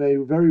II, he may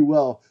very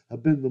well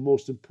have been the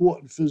most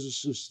important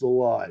physicist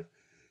alive.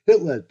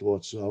 Hitler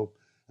thought so.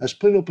 As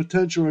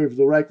plenipotentiary of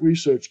the Reich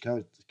Research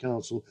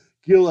Council,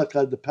 Gerlach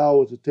had the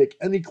power to take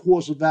any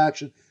course of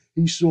action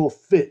he saw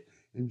fit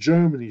in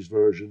Germany's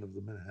version of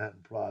the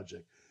Manhattan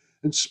Project.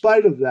 In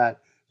spite of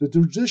that, in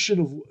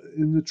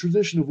the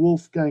tradition of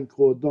Wolfgang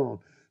Cordon,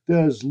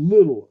 there is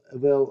little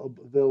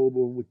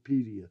available in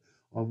Wikipedia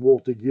on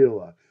Walter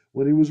Gerlach.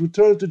 When he was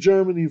returned to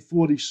Germany in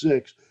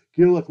 1946,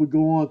 Gerlach would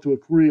go on to a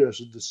career as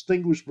a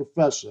distinguished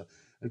professor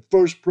and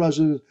first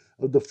president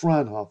of the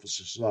Fraunhofer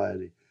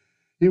Society.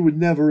 He would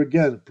never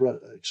again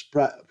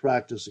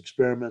practice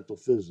experimental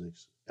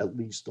physics, at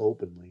least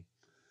openly.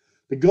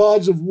 The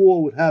gods of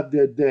war would have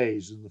their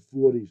days in the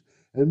 40s,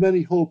 and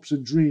many hopes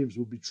and dreams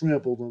would be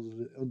trampled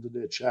under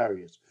their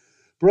chariots.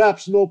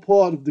 Perhaps no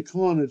part of the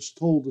carnage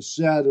told a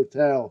sadder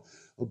tale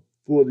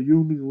for the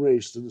human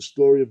race than the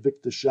story of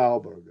Victor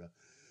Schauberger.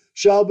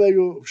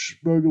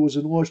 Schauberger was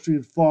an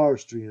Austrian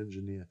forestry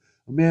engineer,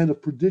 a man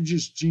of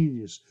prodigious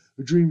genius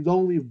who dreamed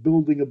only of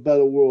building a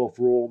better world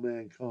for all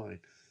mankind.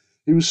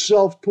 He was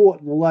self-taught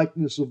in the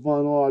likeness of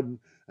von Arden,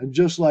 and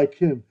just like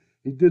him,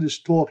 he did his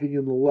talking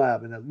in the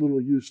lab and had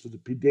little use for the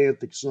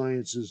pedantic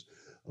sciences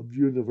of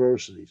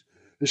universities.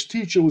 His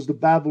teacher was the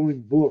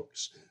babbling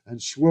brooks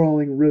and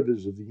swirling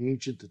rivers of the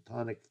ancient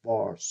Teutonic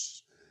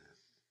forests.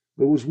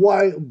 It was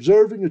why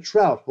observing a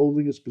trout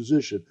holding its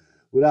position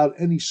without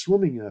any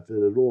swimming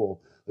effort at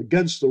all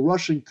against the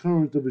rushing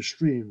current of a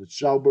stream that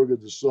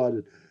Schauberger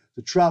decided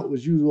the trout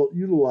was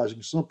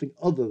utilizing something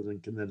other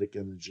than kinetic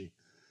energy.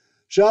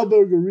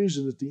 Schauberger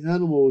reasoned that the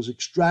animal was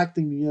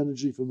extracting the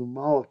energy from the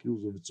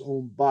molecules of its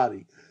own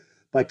body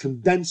by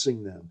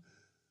condensing them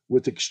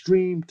with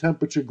extreme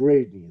temperature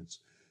gradients.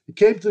 He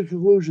came to the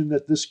conclusion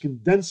that this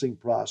condensing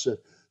process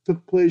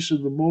took place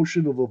in the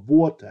motion of a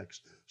vortex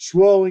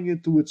swirling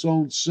into its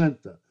own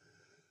center.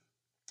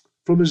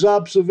 From his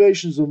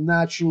observations of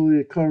naturally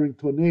occurring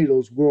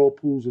tornadoes,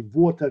 whirlpools, and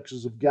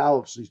vortexes of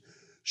galaxies,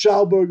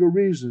 Schauberger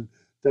reasoned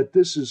that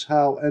this is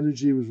how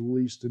energy was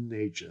released in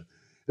nature.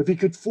 If he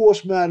could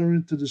force matter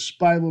into the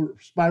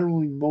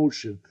spiraling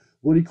motion,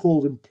 what he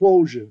called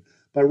implosion,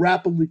 by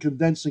rapidly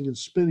condensing and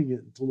spinning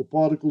it until the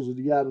particles of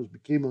the atoms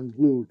became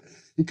unglued,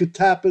 he could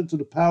tap into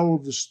the power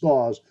of the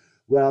stars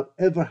without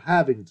ever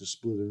having to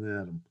split an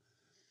atom.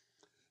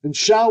 In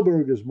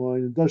Schauberger's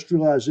mind,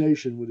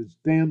 industrialization with its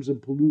dams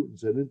and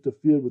pollutants had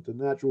interfered with the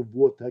natural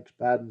vortex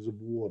patterns of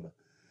water.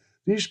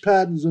 These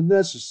patterns are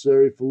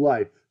necessary for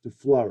life to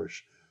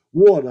flourish.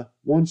 Water,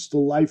 once the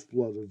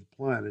lifeblood of the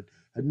planet,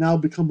 had now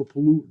become a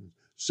pollutant,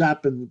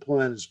 sapping the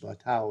planet's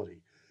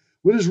vitality.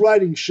 With his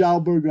writings,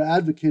 Schauberger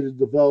advocated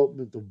the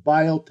development of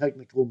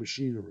biotechnical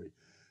machinery.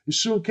 He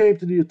soon came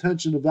to the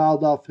attention of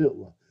Adolf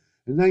Hitler.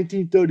 In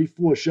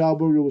 1934,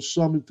 Schauberger was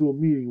summoned to a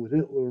meeting with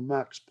Hitler and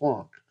Max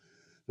Planck,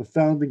 the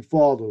founding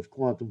father of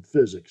quantum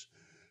physics.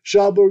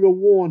 Schauberger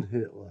warned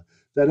Hitler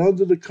that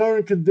under the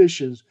current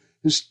conditions,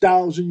 his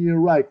 1,000-year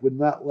Reich would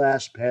not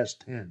last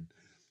past 10.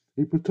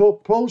 He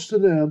proposed to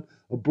them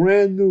a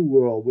brand new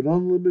world with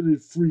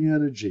unlimited free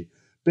energy,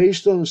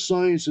 based on a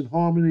science in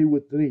harmony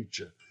with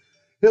nature.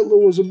 Hitler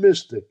was a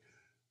mystic.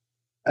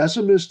 As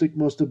a mystic,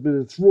 must have been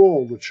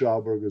enthralled with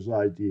Schauberger's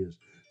ideas.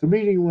 The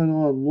meeting went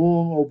on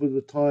long over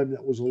the time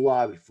that was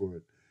allotted for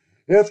it.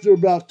 After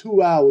about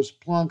 2 hours,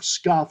 Planck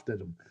scoffed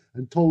at him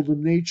and told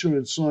him nature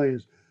and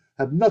science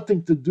have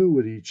nothing to do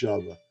with each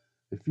other.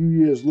 A few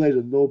years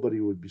later, nobody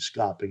would be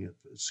scoffing at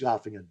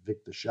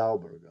Victor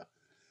Schauberger.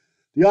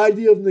 The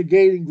idea of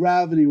negating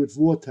gravity with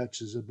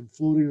vortexes had been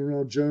floating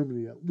around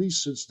Germany at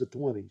least since the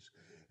 20s.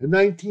 In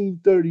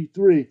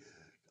 1933,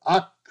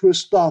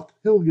 Christoph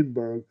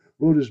Hilgenberg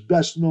wrote his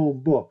best-known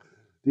book,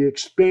 The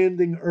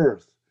Expanding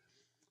Earth,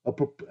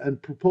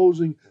 and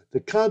proposing the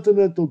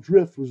continental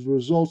drift was the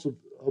result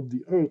of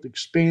the Earth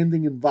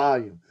expanding in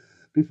volume.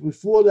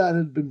 Before that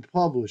had been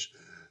published,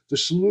 the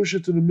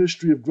solution to the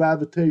mystery of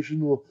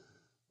gravitation in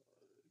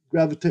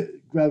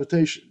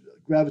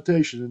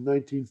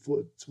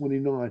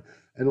 1929,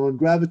 and on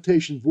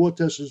gravitation,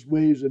 vortices,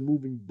 waves, and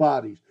moving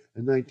bodies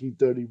in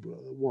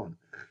 1931.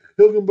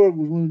 Hilgenberg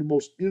was one of the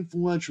most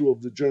influential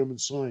of the German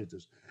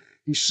scientists.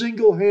 He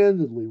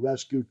single-handedly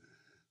rescued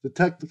the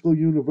Technical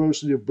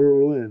University of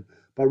Berlin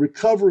by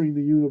recovering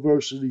the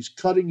university's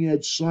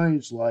cutting-edge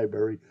science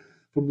library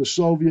from the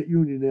Soviet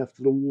Union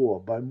after the war,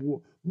 by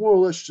more or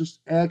less just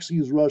asking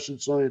his Russian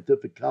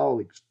scientific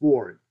colleagues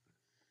for it.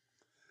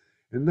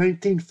 In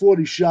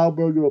 1940,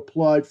 Schauberger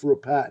applied for a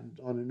patent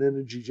on an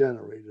energy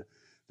generator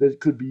that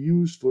could be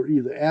used for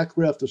either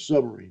aircraft or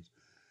submarines.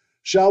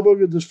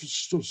 Schauberger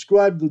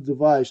described the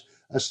device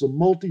as the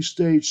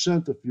multi-stage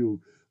centrifuge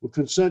with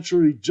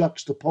concentrically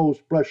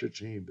juxtaposed pressure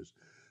chambers.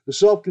 The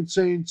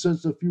self-contained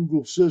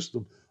centrifugal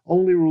system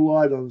only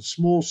relied on a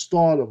small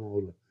starter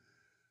motor,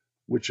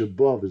 which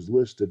above is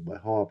listed by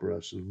Harper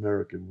as an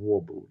American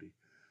war booty,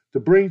 to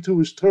bring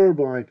its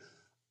turbine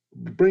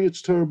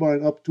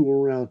up to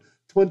around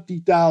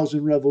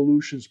 20,000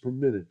 revolutions per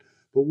minute.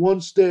 But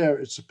once there,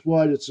 it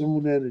supplied its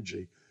own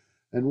energy,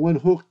 and when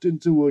hooked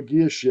into a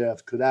gear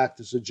shaft, could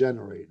act as a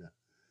generator.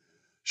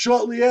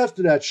 Shortly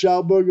after that,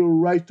 Schauberger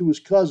would write to his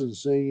cousin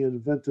saying he had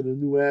invented a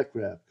new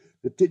aircraft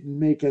that didn't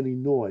make any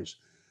noise.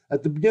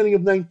 At the beginning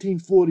of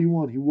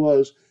 1941, he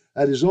was,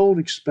 at his own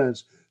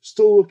expense,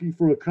 still looking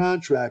for a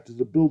contractor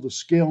to build a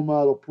scale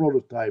model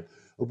prototype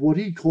of what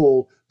he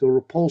called the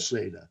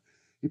repulsator.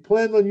 He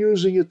planned on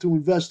using it to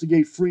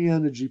investigate free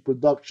energy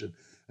production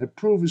and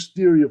prove his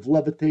theory of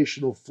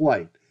levitational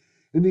flight.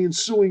 In the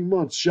ensuing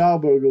months,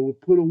 Schauberger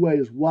would put away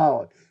his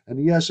wallet, and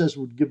the SS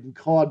would give him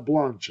carte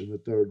blanche in the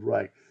Third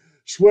Reich,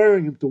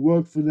 swearing him to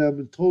work for them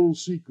in total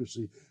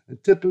secrecy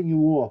and tipping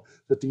him off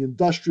that the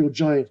industrial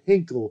giant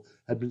Hinkel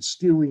had been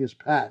stealing his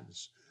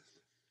patents.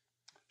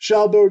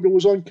 Schauberger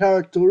was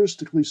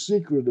uncharacteristically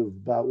secretive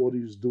about what he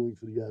was doing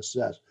for the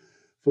SS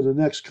for the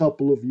next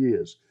couple of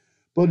years,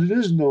 but it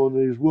is known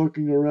that he was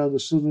working around the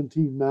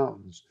Serpentine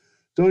Mountains,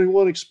 During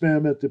one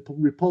experiment, the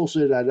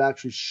repulsor had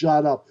actually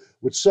shot up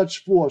with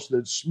such force that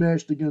it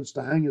smashed against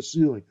the hangar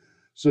ceiling,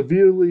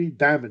 severely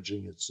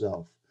damaging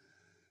itself.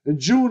 In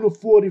June of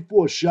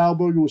 44,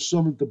 Schauberger was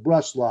summoned to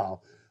Breslau,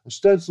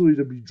 ostensibly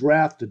to be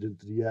drafted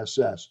into the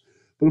SS.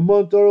 But a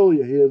month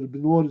earlier, he had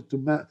been ordered to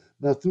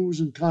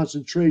Mauthausen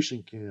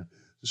concentration camp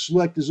to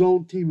select his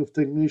own team of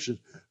technicians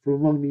from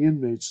among the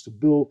inmates to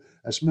build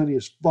as many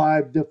as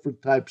 5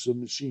 different types of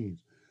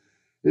machines.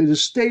 It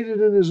is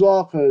stated in his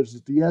archives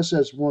that the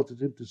SS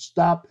wanted him to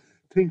stop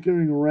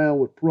tinkering around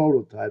with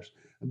prototypes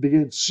and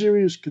begin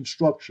serious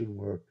construction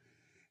work.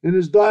 In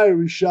his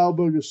diary,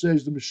 Schauberger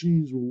says the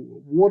machines were a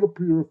water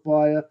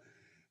purifier,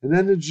 an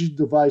energy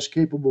device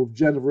capable of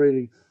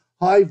generating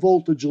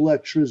high-voltage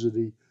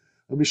electricity,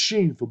 a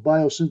machine for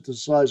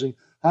biosynthesizing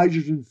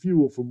hydrogen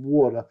fuel from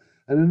water,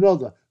 and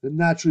another that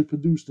naturally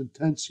produced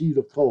intense heat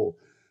or cold.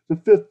 The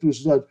fifth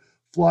was the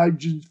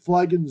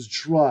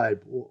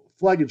Flagenschreib, or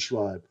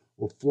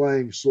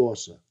flying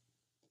saucer.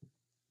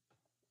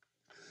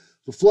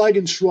 The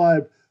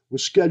Flagenschreib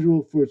was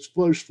scheduled for its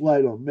first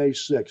flight on May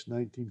 6,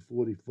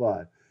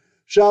 1945.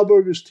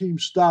 Schauberger's team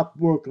stopped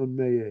work on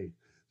May 8.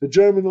 The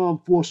German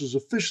armed forces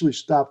officially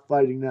stopped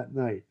fighting that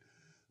night.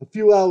 A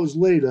few hours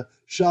later,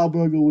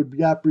 Schauberger would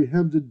be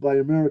apprehended by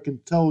American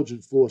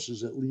intelligence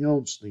forces at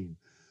Leonstein.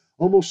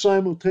 Almost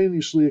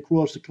simultaneously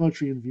across the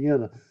country in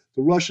Vienna,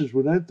 the Russians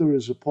would enter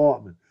his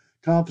apartment,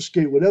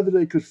 confiscate whatever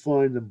they could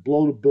find, and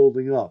blow the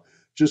building up,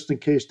 just in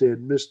case they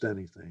had missed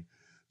anything.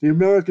 The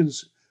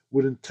Americans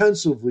would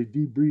intensively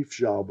debrief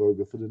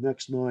Schauberger for the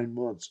next 9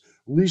 months,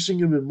 releasing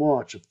him in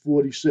March of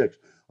 46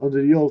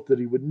 under the oath that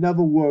he would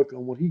never work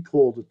on what he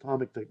called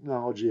atomic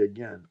technology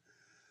again.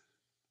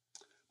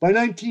 By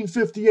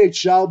 1958,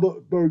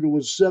 Schauberger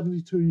was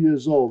 72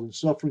 years old and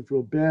suffering from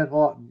a bad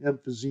heart and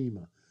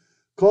emphysema.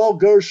 Karl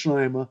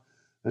Gersheimer,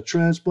 a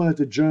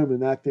transplanted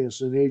German acting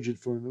as an agent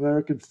for an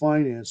American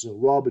financier,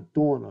 Robert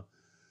Dorner,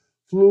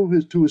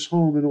 flew to his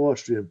home in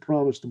Austria and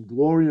promised him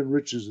glory and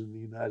riches in the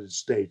United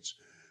States.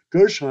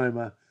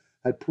 Gersheimer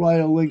had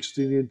prior links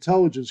to the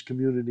intelligence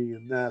community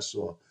in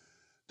Nassau.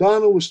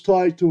 Donner was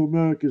tied to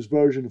America's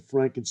version of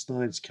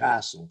Frankenstein's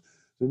castle,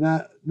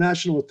 the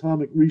National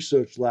Atomic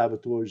Research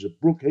Laboratories at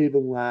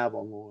Brookhaven Lab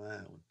on Long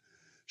Island.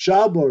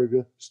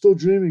 Schauberger, still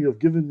dreaming of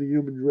giving the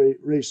human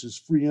race's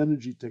free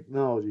energy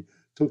technology,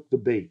 took the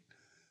bait.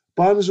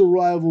 Upon his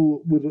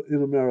arrival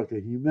in America,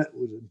 he met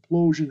with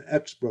implosion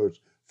experts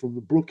from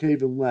the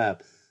Brookhaven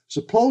Lab,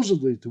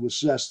 supposedly to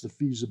assess the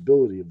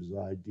feasibility of his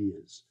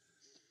ideas.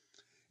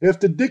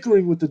 After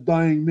dickering with the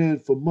dying man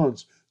for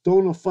months,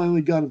 Donner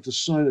finally got him to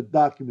sign a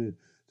document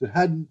that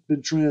hadn't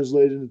been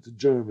translated into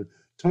German,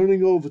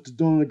 turning over to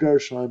Donner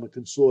Gersheimer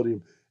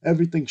Consortium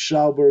everything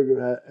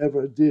Schauberger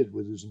ever did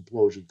with his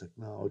implosion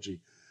technology.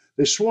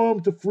 They swore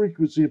him to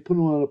frequency and put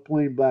him on a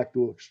plane back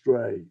to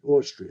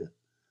Austria.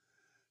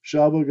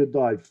 Schauberger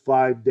died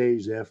 5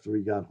 days after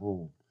he got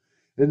home.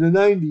 In the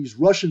 90s,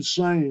 Russian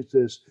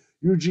scientist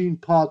Eugene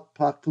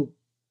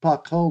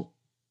Paklanov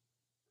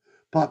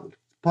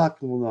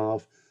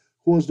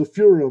caused a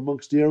furor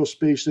amongst the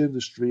aerospace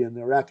industry and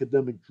their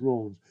academic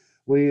drones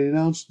when he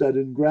announced that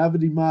in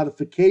gravity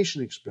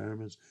modification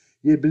experiments,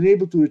 he had been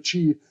able to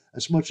achieve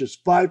as much as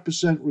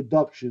 5%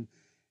 reduction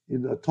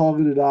in a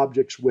targeted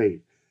object's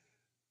weight.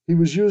 He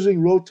was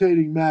using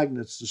rotating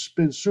magnets to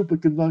spin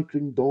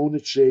superconducting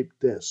donut-shaped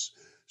disks,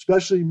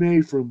 specially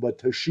made for him by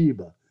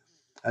Toshiba,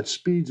 at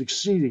speeds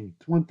exceeding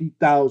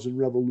 20,000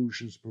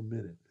 revolutions per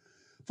minute.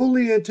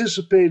 Fully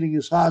anticipating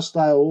his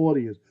hostile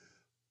audience,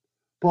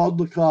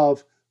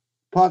 Paklanov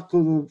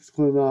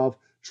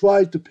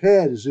tried to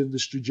pad his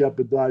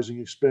industry-jeopardizing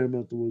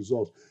experimental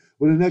results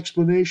with an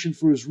explanation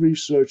for his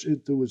research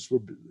into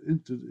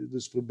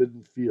this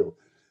forbidden field.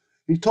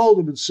 He told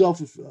them in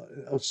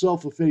a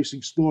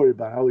self-effacing story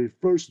about how he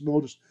first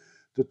noticed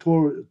the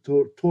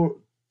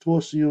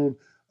torsion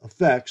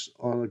effects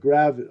on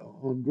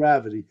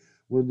gravity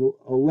when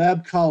a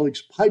lab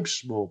colleague's pipe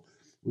smoke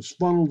was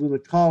funneled in a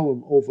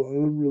column over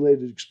an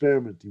unrelated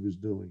experiment he was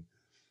doing.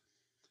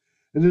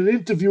 In an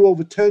interview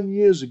over 10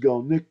 years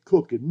ago, Nick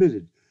Cook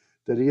admitted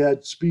that he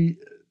had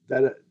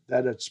that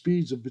at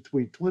speeds of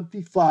between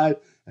 25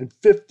 and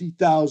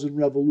 50,000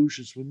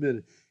 revolutions per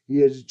minute, he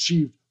had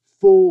achieved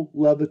full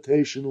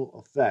levitational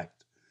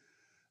effect.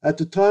 At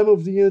the time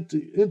of the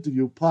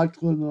interview,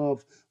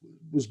 Paklanov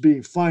was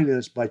being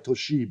financed by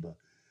Toshiba.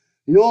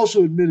 He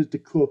also admitted to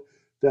Cook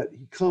that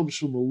he comes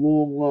from a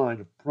long line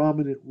of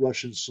prominent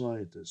Russian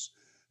scientists.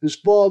 His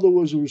father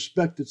was a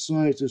respected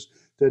scientist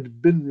that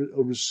had been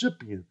a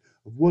recipient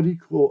of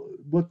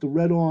what the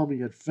Red Army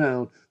had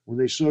found when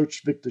they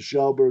searched Victor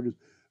Schauberger's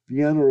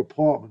Vienna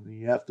apartment in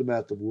the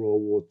aftermath of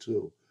World War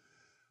II.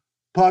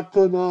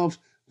 Paklanov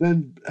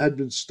then had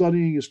been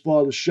studying his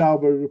father's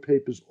Schauberger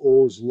papers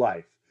all his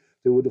life.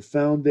 They were the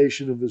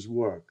foundation of his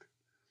work.